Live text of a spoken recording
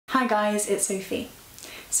Hi guys, it's Sophie.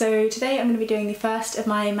 So today I'm going to be doing the first of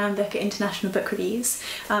my Man Booker International book reviews,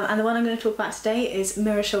 and the one I'm going to talk about today is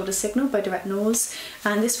Mirror Shoulder Signal by Dorthe,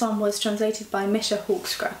 and this one was translated by Misha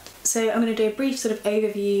Hawkscroft. So I'm going to do a brief sort of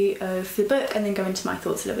overview of the book and then go into my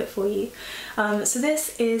thoughts a little bit for you. So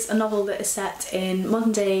this is a novel that is set in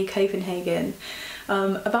modern day Copenhagen,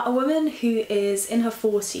 about a woman who is in her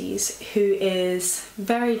 40s who is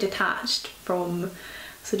very detached from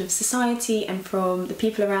sort of society and from the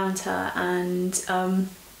people around her, and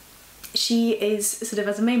she is sort of,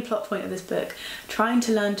 as a main plot point of this book, trying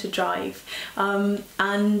to learn to drive,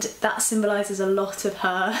 and that symbolises a lot of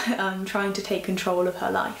her trying to take control of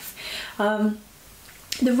her life.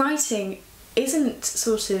 The writing isn't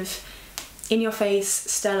sort of in-your-face,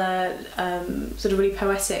 stellar, sort of really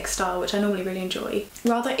poetic style, which I normally really enjoy.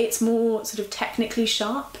 Rather, it's more sort of technically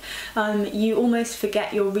sharp. You almost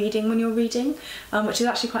forget you're reading when you're reading, which is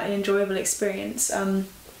actually quite an enjoyable experience. And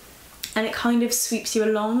it kind of sweeps you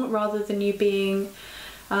along rather than you being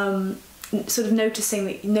sort of noticing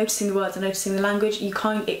the words and noticing the language. It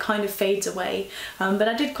kind of fades away. But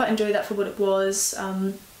I did quite enjoy that for what it was.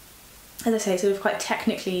 As I say, sort of quite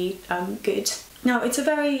technically good. Now, it's a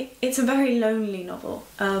very lonely novel.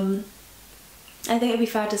 I think it'd be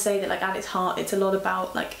fair to say that, like, at its heart, it's a lot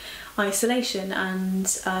about like isolation and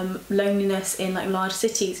loneliness in like large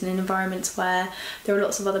cities and in environments where there are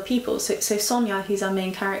lots of other people. So Sonia, who's our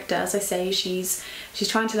main character, as I say, she's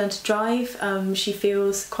trying to learn to drive. She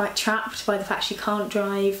feels quite trapped by the fact she can't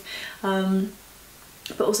drive,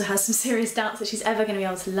 but also has some serious doubts that she's ever going to be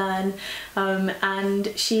able to learn,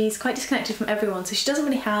 and she's quite disconnected from everyone. So she doesn't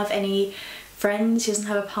really have any friends, she doesn't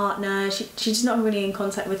have a partner, she's not really in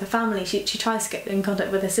contact with her family. She tries to get in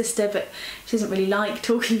contact with her sister, but she doesn't really like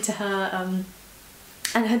talking to her.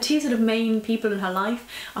 And her two sort of main people in her life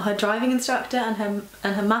are her driving instructor and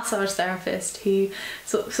her massage therapist, who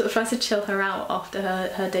sort of tries to chill her out after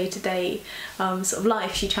her day-to-day sort of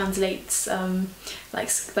life. She translates like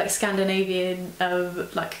Scandinavian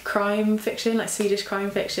like crime fiction, like Swedish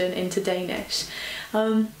crime fiction, into Danish.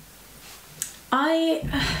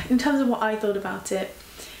 In terms of what I thought about it,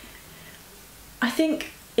 I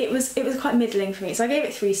think it was quite middling for me. So I gave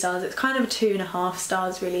it 3 stars. It's kind of a 2.5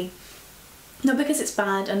 stars really. Not because it's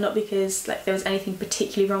bad and not because like there was anything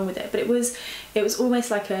particularly wrong with it, but it was almost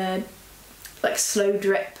like a slow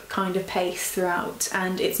drip kind of pace throughout,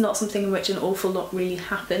 and it's not something in which an awful lot really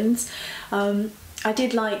happens. I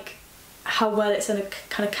did like how well it's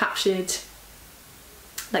kind of captured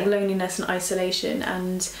like loneliness and isolation,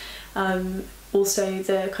 and also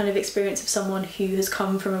the kind of experience of someone who has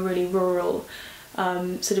come from a really rural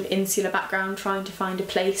sort of insular background trying to find a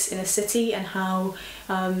place in a city, and how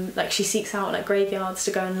like she seeks out like graveyards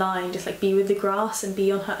to go and lie and just like be with the grass and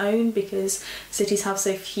be on her own, because cities have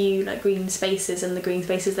so few like green spaces, and the green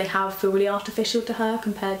spaces they have feel really artificial to her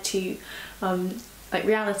compared to like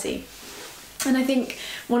reality. And I think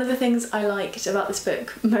one of the things I liked about this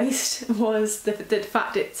book most was the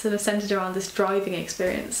fact it sort of centred around this driving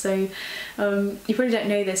experience. So you probably don't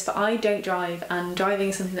know this, but I don't drive, and driving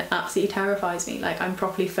is something that absolutely terrifies me. Like, I'm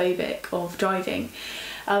properly phobic of driving,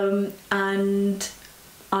 and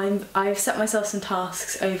I've set myself some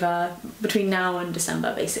tasks over between now and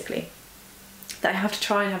December basically that I have to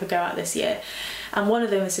try and have a go at this year, and one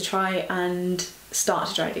of them is to try and start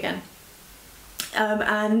to drive again.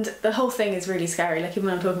 And the whole thing is really scary. Like, even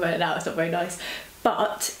when I'm talking about it now, it's not very nice,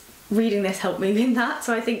 but reading this helped me in that.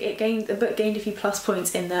 So I think the book gained a few plus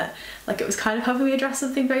points in that, like, it was kind of helping me address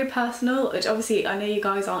something very personal, which obviously I know you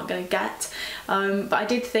guys aren't going to get, but I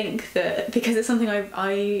did think that because it's something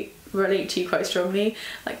I relate to quite strongly,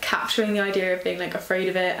 like capturing the idea of being like afraid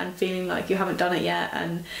of it and feeling like you haven't done it yet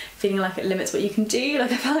and feeling like it limits what you can do.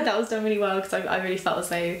 Like, I felt like that was done really well, because I really felt as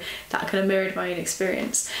though that kind of mirrored my own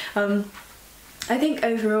experience. I think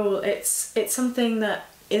overall it's something that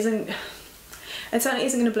it certainly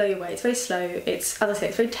isn't going to blow you away. It's very slow. It's, as I say,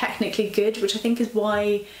 it's very technically good, which I think is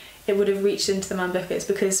why it would have reached into the Man Bookers,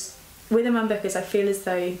 because with the Man Bookers I feel as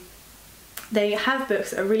though they have books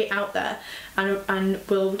that are really out there and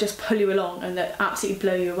will just pull you along and that absolutely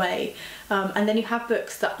blow you away, and then you have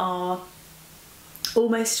books that are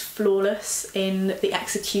almost flawless in the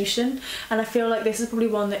execution, and I feel like this is probably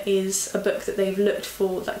one that is a book that they've looked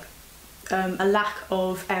for like a lack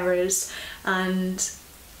of errors and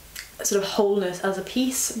sort of wholeness as a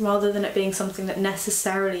piece, rather than it being something that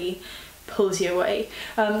necessarily pulls you away.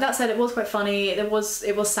 That said, it was quite funny. It was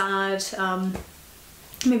sad.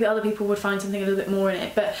 Maybe other people would find something a little bit more in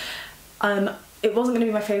it, but it wasn't going to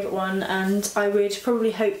be my favourite one, and I would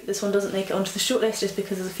probably hope that this one doesn't make it onto the shortlist, just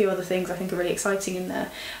because there's a few other things I think are really exciting in there.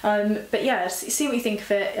 But yeah, see what you think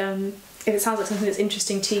of it. if it sounds like something that's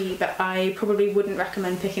interesting to you, but I probably wouldn't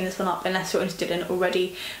recommend picking this one up unless you're interested in it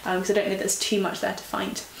already, because I don't know there's too much there to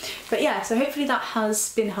find. But yeah, so hopefully that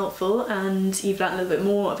has been helpful and you've learned a little bit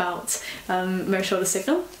more about most shoulder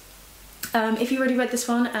signal. If you already read this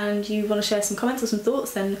one and you want to share some comments or some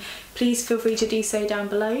thoughts, then please feel free to do so down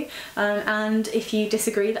below. And if you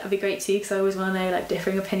disagree, that would be great too, because I always want to know like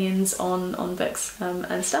differing opinions on books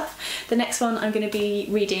and stuff. The next one I'm going to be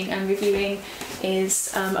reading and reviewing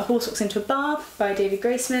is A Horse Walks into a Bar by David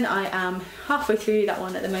Grossman. I am halfway through that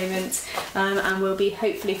one at the moment, and we'll be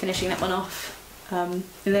hopefully finishing that one off in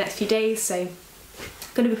the next few days. So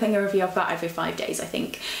going to be putting a review of that every 5 days, I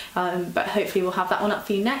think, but hopefully we'll have that one up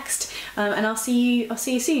for you next, and I'll see you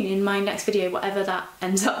soon in my next video, whatever that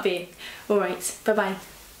ends up being. All right, bye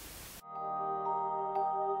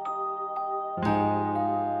bye.